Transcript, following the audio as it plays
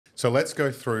So let's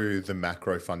go through the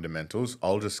macro fundamentals.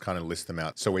 I'll just kind of list them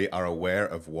out so we are aware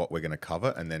of what we're going to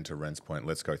cover. And then to Ren's point,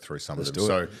 let's go through some of them.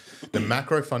 So the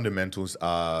macro fundamentals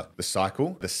are the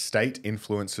cycle, the state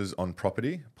influences on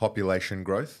property, population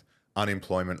growth,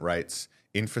 unemployment rates,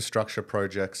 infrastructure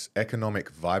projects,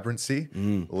 economic vibrancy,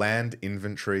 land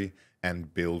inventory,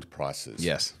 and build prices.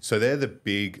 Yes. So they're the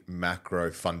big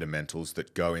macro fundamentals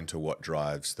that go into what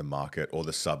drives the market or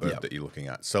the suburb that you're looking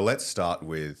at. So let's start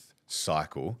with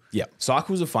cycle. Yeah,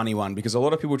 cycle's a funny one because a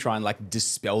lot of people try and like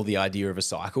dispel the idea of a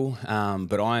cycle,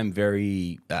 but I am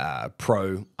very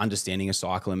pro understanding a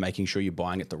cycle and making sure you're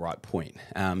buying at the right point.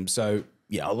 So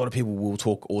yeah, a lot of people will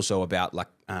talk also about like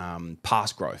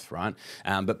past growth, right?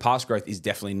 But past growth is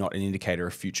definitely not an indicator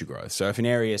of future growth. So if an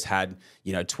area has had,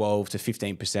 12 to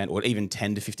 15% or even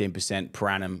 10 to 15% per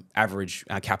annum average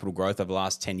capital growth over the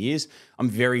last 10 years, I'm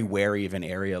very wary of an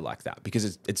area like that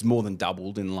because it's more than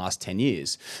doubled in the last 10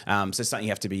 years. So it's something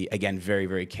you have to be, again, very,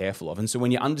 very careful of. And so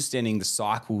when you're understanding the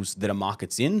cycles that a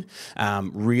market's in,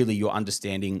 really you're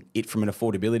understanding it from an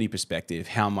affordability perspective.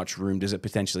 How much room does it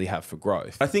potentially have for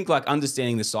growth? I think like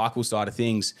understanding the cycle side of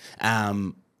things,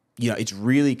 it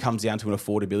really comes down to an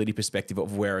affordability perspective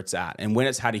of where it's at. And when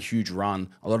it's had a huge run,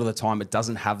 a lot of the time it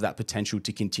doesn't have that potential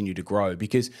to continue to grow.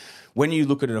 Because when you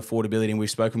look at an affordability, and we've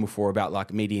spoken before about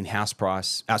like median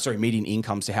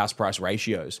incomes to house price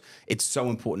ratios, it's so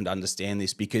important to understand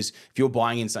this because if you're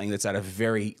buying in something that's at a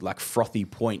very like frothy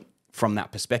point from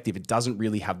that perspective, it doesn't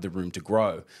really have the room to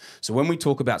grow. So when we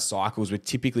talk about cycles, we're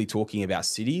typically talking about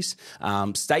cities.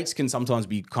 States can sometimes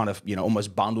be kind of,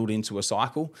 almost bundled into a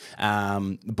cycle.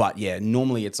 But yeah,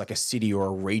 normally it's like a city or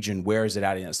a region. Where is it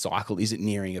at in a cycle? Is it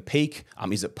nearing a peak?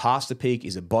 Is it past a peak?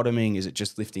 Is it bottoming? Is it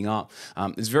just lifting up?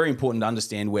 It's very important to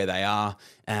understand where they are.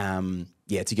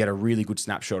 To get a really good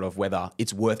snapshot of whether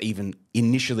it's worth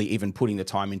initially putting the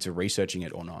time into researching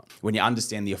it or not. When you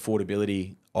understand the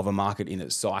affordability of a market in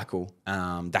its cycle,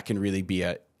 that can really be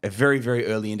a very, very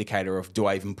early indicator of do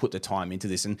I even put the time into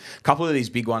this? And a couple of these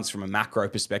big ones from a macro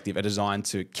perspective are designed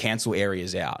to cancel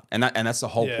areas out. And that's the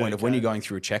whole point of when you're going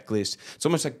through a checklist. It's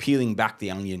almost like peeling back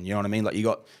the onion, you know what I mean? Like you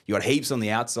got heaps on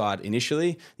the outside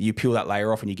initially, you peel that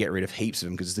layer off and you get rid of heaps of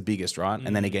them because it's the biggest, right?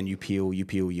 And then again, you peel,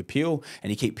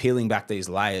 and you keep peeling back these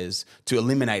layers to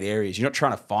eliminate areas. You're not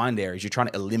trying to find areas, you're trying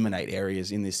to eliminate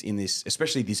areas in this,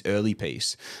 especially this early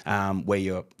piece where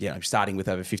you're starting with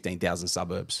over 15,000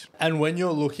 suburbs. And when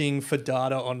you're looking for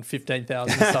data on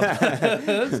 15,000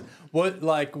 suburbs,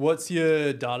 what's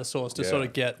your data source to sort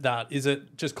of get that? Is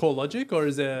it just CoreLogic or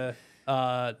is there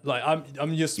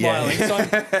you're smiling, so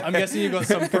I'm guessing you've got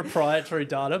some proprietary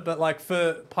data, but like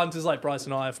for punters like Bryce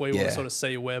and I, if we want to sort of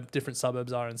see where different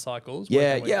suburbs are in cycles.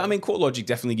 I mean, CoreLogic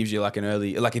definitely gives you like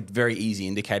a very easy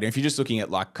indicator. If you're just looking at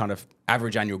like kind of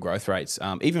average annual growth rates,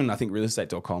 even I think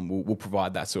realestate.com will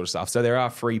provide that sort of stuff. So there are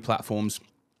free platforms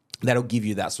that'll give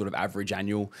you that sort of average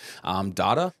annual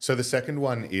data. So the second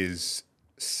one is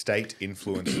state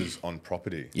influences on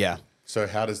property. Yeah. So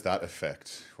how does that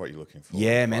affect what you're looking for?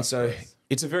 Yeah, man. So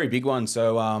it's a very big one.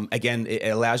 So again, it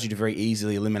allows you to very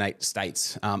easily eliminate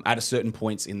states at a certain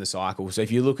points in the cycle. So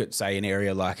if you look at, say, an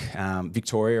area like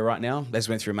Victoria right now, they just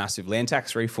went through a massive land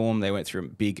tax reform. They went through a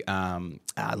big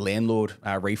landlord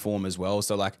reform as well.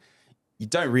 So like, you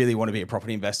don't really want to be a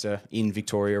property investor in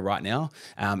Victoria right now.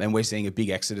 And we're seeing a big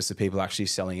exodus of people actually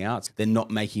selling out. They're not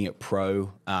making it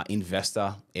pro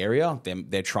investor area.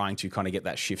 They're trying to kind of get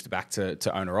that shift back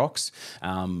to owner ocs.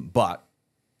 But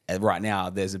right now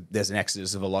there's an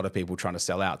exodus of a lot of people trying to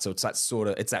sell out. So it's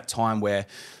that time where,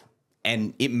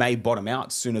 and it may bottom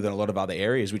out sooner than a lot of other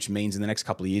areas, which means in the next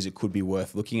couple of years it could be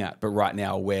worth looking at. But right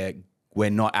now we're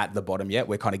not at the bottom yet.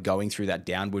 We're kind of going through that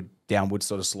downward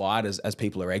sort of slide as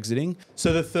people are exiting.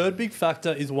 So the third big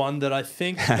factor is one that I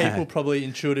think people probably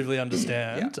intuitively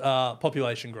understand,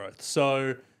 population growth.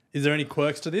 So is there any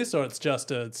quirks to this or it's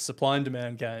just a supply and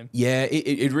demand game? Yeah,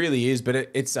 it really is. But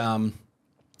it's when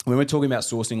we're talking about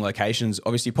sourcing locations,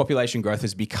 obviously population growth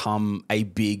has become a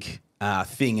big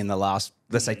thing in the last,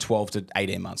 let's say 12 to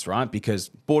 18 months, right? Because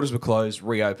borders were closed,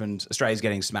 reopened, Australia's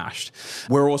getting smashed.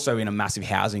 We're also in a massive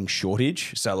housing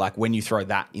shortage. So like when you throw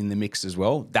that in the mix as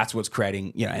well, that's what's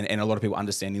creating, and a lot of people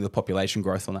understanding the population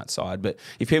growth on that side. But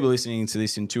if people are listening to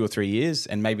this in 2 or 3 years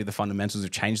and maybe the fundamentals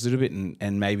have changed a little bit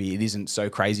and maybe it isn't so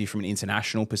crazy from an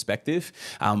international perspective,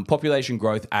 population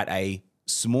growth at a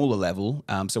smaller level,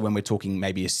 so when we're talking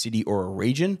maybe a city or a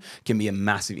region, can be a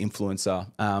massive influencer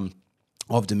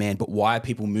of demand. But why are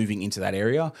people moving into that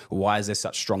area? Why is there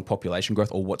such strong population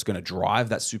growth, or what's going to drive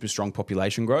that super strong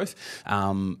population growth?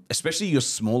 Especially your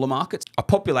smaller markets. A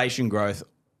population growth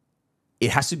it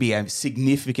has to be a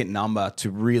significant number to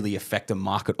really affect a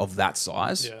market of that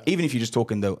size. Yeah. Even if you're just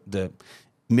talking the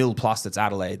mil plus that's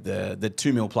Adelaide, the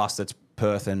 2 mil plus that's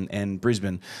Perth and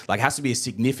Brisbane, like it has to be a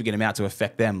significant amount to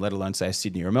affect them, let alone say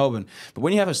Sydney or Melbourne. But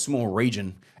when you have a small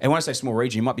region, and when I say small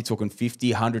region, you might be talking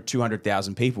 50, 100,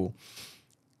 200,000 people.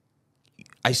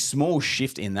 A small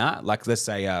shift in that, like let's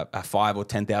say a 5 or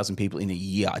 10,000 people in a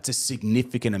year, it's a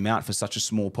significant amount for such a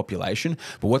small population.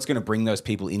 But what's going to bring those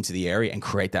people into the area and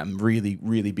create that really,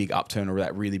 really big upturn or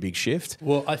that really big shift?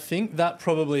 Well, I think that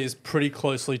probably is pretty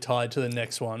closely tied to the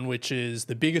next one, which is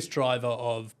the biggest driver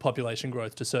of population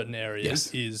growth to certain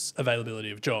areas is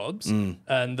availability of jobs.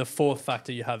 And the fourth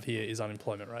factor you have here is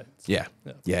unemployment rates. Yeah.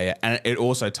 And it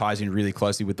also ties in really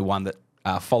closely with the one that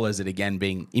follows it again,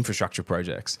 being infrastructure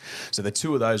projects. So the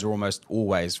two of those are almost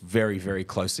always very, very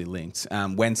closely linked.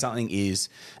 When something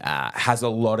has a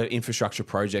lot of infrastructure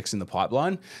projects in the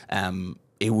pipeline,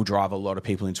 it will drive a lot of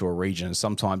people into a region.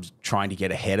 Sometimes trying to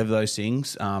get ahead of those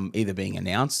things, either being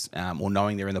announced or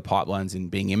knowing they're in the pipelines and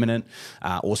being imminent,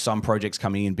 or some projects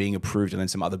coming in, being approved, and then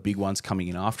some other big ones coming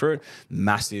in after it.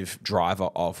 Massive driver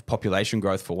of population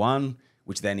growth for one,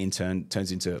 which then in turn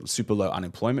turns into super low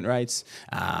unemployment rates,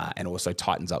 and also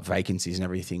tightens up vacancies and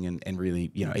everything, and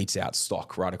really eats out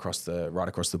stock right across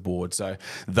the board. So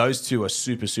those two are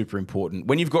super, super important.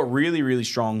 When you've got really, really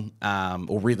strong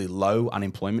or really low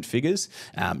unemployment figures,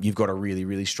 you've got a really,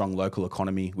 really strong local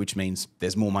economy, which means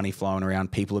there's more money flowing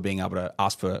around. People are being able to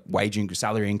ask for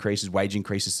salary increases, wage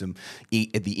increases.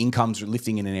 The incomes are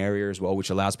lifting in an area as well,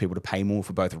 which allows people to pay more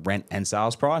for both rent and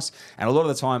sales price. And a lot of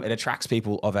the time, it attracts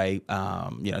people of a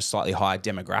slightly higher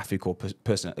demographic or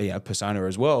persona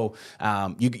as well.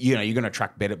 You're going to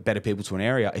attract better people to an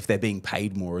area if they're being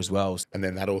paid more as well. And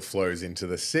then that all flows into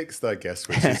the sixth, I guess,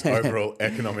 which is overall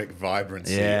economic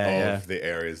vibrancy of the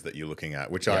areas that you're looking at,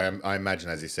 which I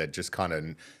imagine, as you said, just kind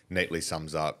of neatly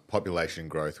sums up population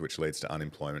growth, which leads to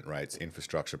unemployment rates,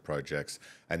 infrastructure projects,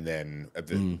 and then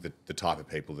the type of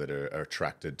people that are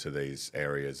attracted to these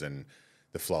areas and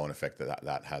the flow and effect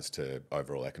that has to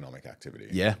overall economic activity.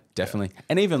 Yeah, definitely. Yeah.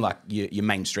 And even like your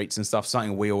main streets and stuff,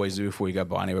 something we always do before we go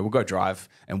buy anywhere, we'll go drive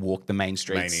and walk the main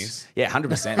streets. Mainies. Yeah,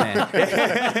 100%,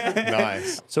 man.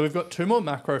 Nice. So we've got two more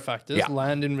macro factors,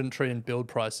 land inventory and build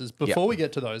prices. Before we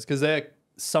get to those, because they're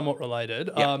somewhat related,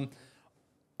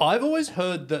 I've always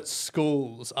heard that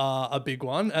schools are a big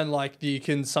one, and like you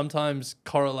can sometimes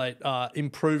correlate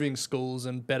improving schools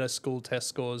and better school test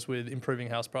scores with improving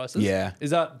house prices. Yeah. Is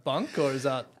that bunk or is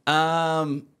that?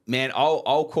 Man,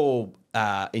 I'll call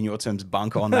in your terms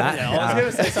bunk on that. I was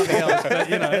going to say something else,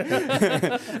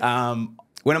 but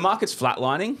when a market's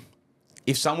flatlining,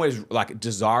 if somewhere's like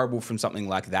desirable from something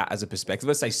like that as a perspective,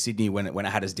 let's say Sydney when it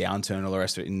had its downturn, all the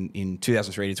rest of it in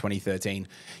 2003 to 2013,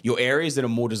 your areas that are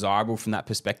more desirable from that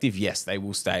perspective, yes, they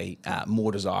will stay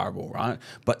more desirable, right?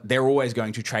 But they're always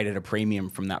going to trade at a premium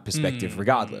from that perspective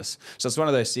regardless. So it's one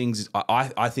of those things,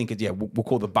 I think, we'll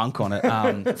call the bunk on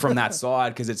it from that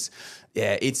side, because it's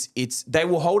they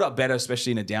will hold up better,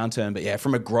 especially in a downturn. But yeah,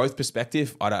 from a growth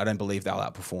perspective, I don't believe they'll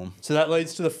outperform. So that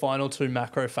leads to the final two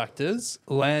macro factors: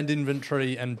 land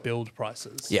inventory and build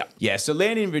prices. Yeah. So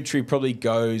land inventory probably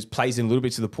plays in a little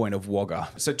bit to the point of Wagga.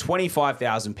 So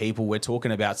 25,000 people, we're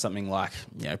talking about something like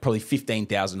probably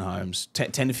 15,000 homes,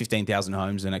 10 to 15,000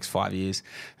 homes in the next 5 years.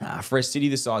 For a city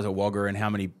the size of Wagga and how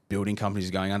many building companies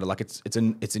are going under, like it's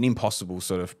an impossible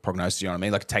sort of prognosis. You know what I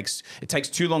mean? Like it takes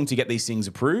too long to get these things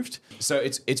approved. So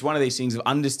it's one of these things of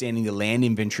understanding the land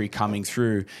inventory coming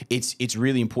through. It's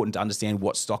really important to understand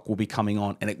what stock will be coming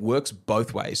on, and it works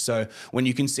both ways. So when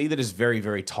you can see that it's very,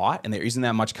 very tight and there isn't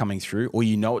that much coming through, or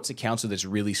it's a council that's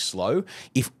really slow,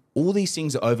 if all these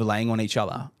things are overlaying on each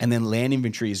other and then land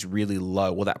inventory is really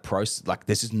low, or that process, like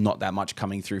this is not that much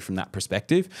coming through from that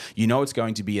perspective, it's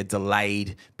going to be a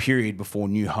delayed period before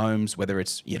new homes, whether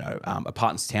it's,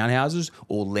 apartments, townhouses,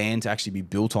 or land to actually be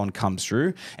built on comes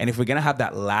through. And if we're going to have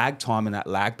that lag time and that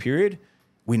lag period,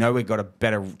 we know we've got a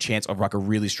better chance of like a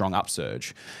really strong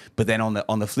upsurge. But then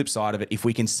on the flip side of it, if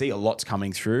we can see a lot's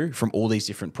coming through from all these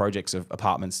different projects of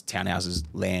apartments, townhouses,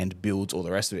 land, builds, all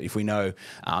the rest of it, if we know,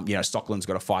 Stockland's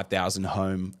got a 5,000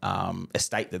 home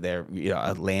estate that they're,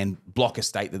 a land block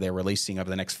estate that they're releasing over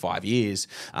the next 5 years,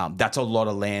 that's a lot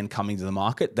of land coming to the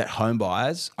market that home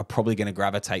buyers are probably going to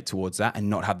gravitate towards that and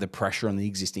not have the pressure on the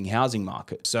existing housing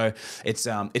market. So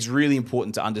it's really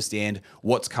important to understand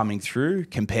what's coming through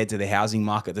compared to the housing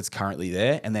market that's currently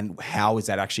there, and then how is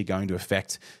that actually going to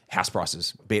affect house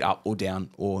prices, be it up or down,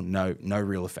 or no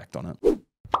real effect on it.